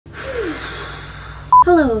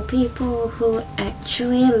Hello people who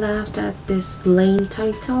actually laughed at this lame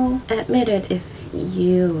title. Admit it if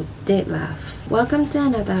you did laugh. Welcome to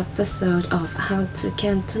another episode of How to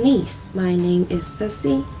Cantonese. My name is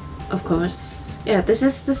Ceci, of course. Yeah, this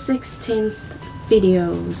is the 16th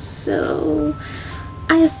video, so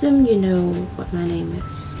I assume you know what my name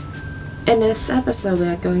is. In this episode, we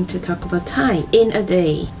are going to talk about time in a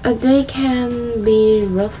day. A day can be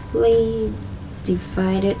roughly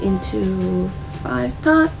divided into 5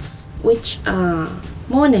 parts, which are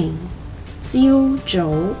morning, ZIU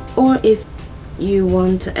zhou, or if you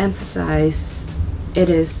want to emphasize it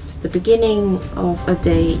is the beginning of a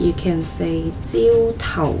day, you can say ZIU1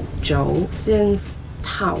 TAU4 ZOU2, since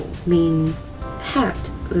tao means head,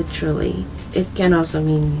 literally. It can also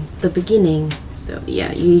mean the beginning, so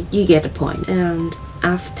yeah, you get the point. And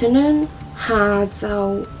afternoon, HAA6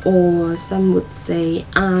 ZAU, or some would say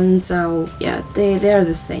AAI1 ZAU, yeah, they're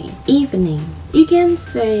the same. Evening, you can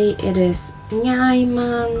say it is NGAAN3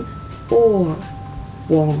 MAAN1 or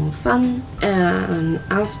WONG4 FAN1, and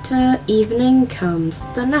after evening comes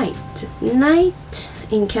the night. Night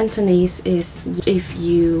in Cantonese is, if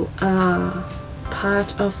you are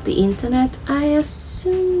part of the internet, I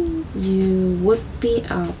assume you would be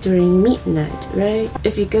up during midnight, right?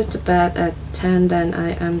 If you go to bed at 10, then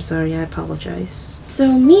I'm sorry, I apologize.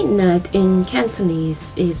 So midnight in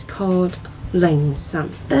Cantonese is called LING4 SAN4.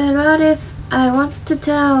 But what if I want to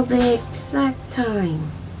tell the exact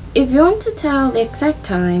time? If you want to tell the exact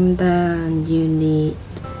time, then you need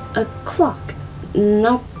a clock,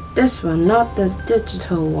 not this one, not the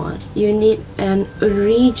digital one. You need an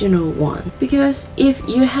original one, because if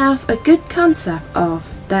you have a good concept of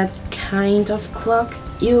that kind of clock,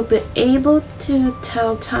 you'll be able to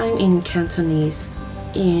tell time in Cantonese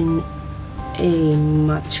in a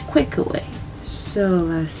much quicker way. So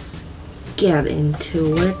let's get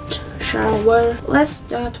into it, shall we? Let's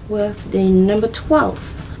start with the number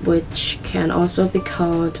 12, which can also be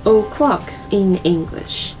called o'clock in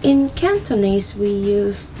English. In Cantonese, we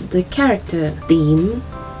use the character dim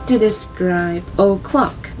to describe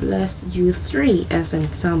o'clock. Let's use 3 as an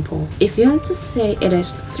example. If you want to say it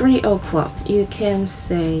is 3 o'clock, you can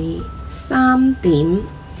say SAAM1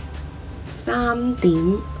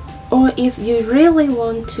 DIM, or if you really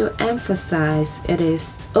want to emphasize it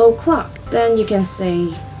is o'clock, then you can say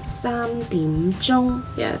SAAM1 DIM2.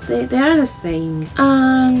 Yeah, they are the same.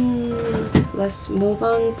 And let's move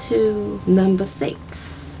on to number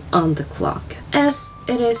 6 on the clock, as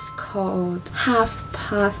it is called half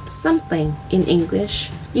past something in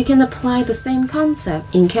English. You can apply the same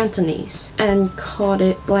concept in Cantonese and call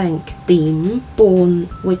it blank dim bun,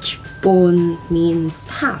 which bun means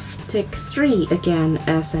half. Take 3 again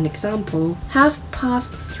as an example. Half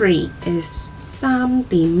past 3 is SAAM1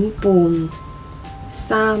 DIM2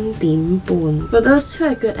 ZUNG1. For those who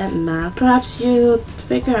are good at math, perhaps you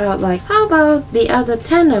figure out, like, how about the other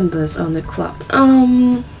 10 numbers on the clock?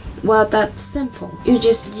 Well, that's simple. You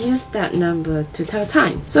just use that number to tell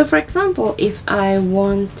time. So for example, if I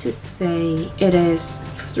want to say it is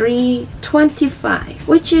 3:25,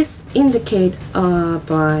 which is indicated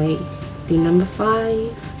by the number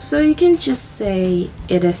 5, so you can just say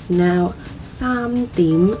it is now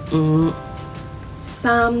SAAM1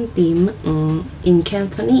 DIM2 in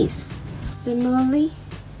Cantonese. Similarly,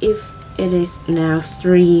 if it is now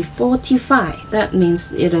 3:45, that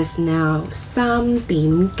means it is now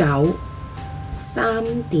SAAM1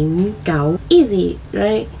 DIM2. Easy,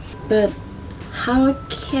 right? But how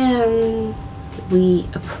can we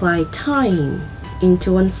apply time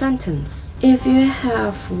into one sentence? If you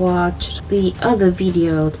have watched the other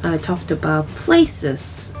video I talked about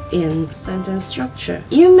places in sentence structure,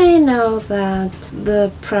 you may know that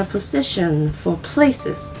the preposition for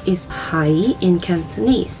places is hai in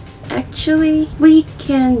Cantonese. Actually, we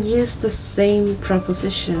can use the same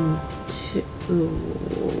preposition to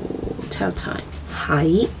tell time.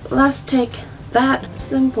 Hai. Let's take that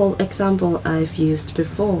simple example I've used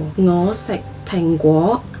before. 我食蘋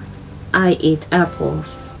果. I eat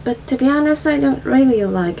apples. But to be honest, I don't really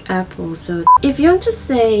like apples, so if you want to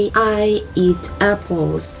say I eat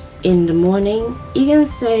apples in the morning, you can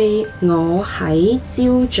say 我喺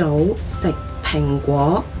朝早食蘋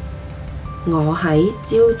果. 我喺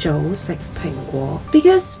朝早食蘋果.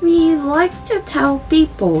 Because we like to tell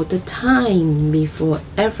people the time before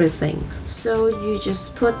everything, so you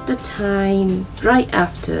just put the time right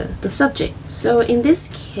after the subject. So in this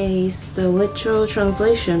case, the literal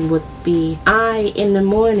translation would be I in the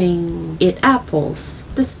morning eat apples.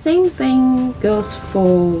 The same thing goes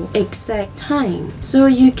for exact time. So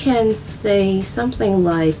you can say something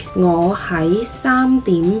like 我喺3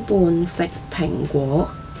點半食蘋果.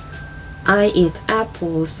 I eat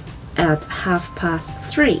apples at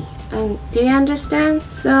 3:30. Do you understand?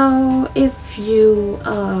 So if you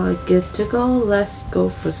are good to go, let's go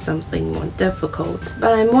for something more difficult.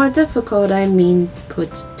 By more difficult, I mean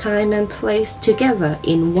put time and place together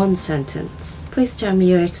in one sentence. Please tell me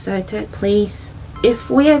you're excited, please. If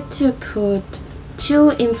we had to put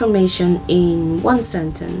two information in one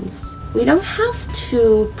sentence, we don't have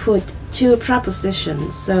to put two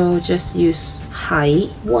prepositions, so just use 喺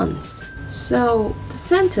once. So the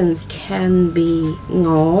sentence can be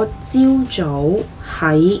我朝早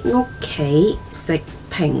喺屋企食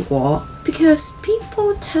蘋果, because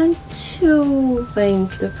people tend to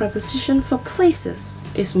think the preposition for places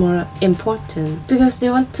is more important, because they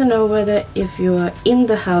want to know whether if you are in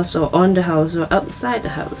the house or on the house or outside the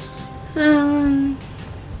house.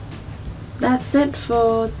 That's it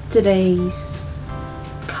for today's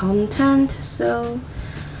content. So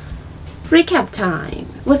recap time.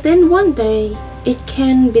 Within one day, it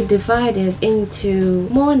can be divided into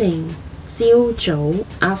morning, 朝早,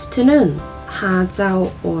 afternoon, 下晝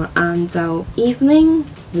or 晏晝, evening,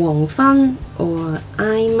 黃昏 or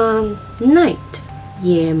挨晚, night,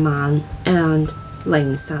 夜晚, and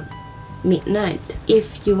凌晨, midnight.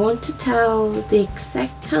 If you want to tell the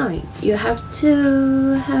exact time, you have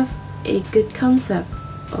to have a good concept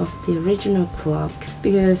of the original clock,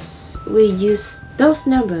 because we use those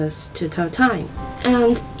numbers to tell time.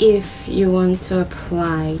 And if you want to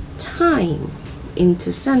apply time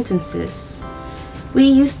into sentences, we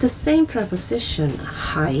use the same preposition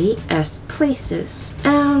喺 as places,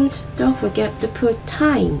 and don't forget to put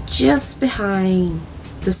time just behind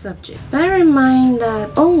the subject. Bear in mind that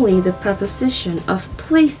only the preposition of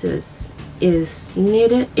places is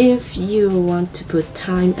needed if you want to put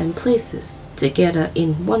time and places together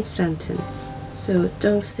in one sentence. So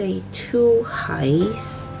don't say two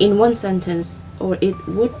highs in one sentence, or it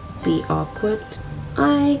would be awkward.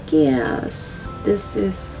 I guess this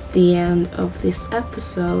is the end of this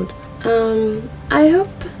episode. I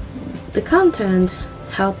hope the content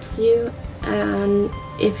helps you, and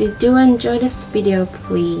if you do enjoy this video,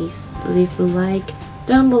 please leave a like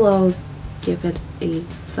down below, give it a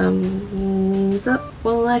thumbs up.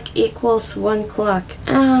 1 like equals 1 clock.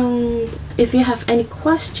 And if you have any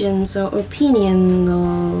questions or opinion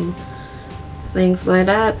or things like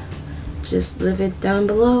that, just leave it down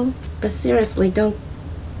below. But seriously, don't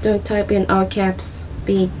type in all caps.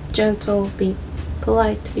 Be gentle, be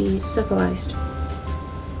polite, be civilized.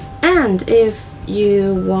 And if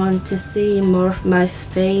you want to see more of my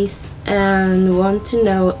face and want to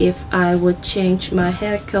know if I would change my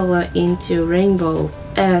hair color into rainbow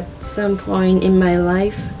at some point in my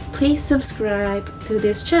life, please subscribe to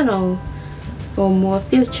this channel for more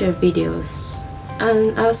future videos.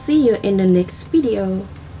 And I'll see you in the next video.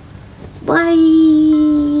 Bye!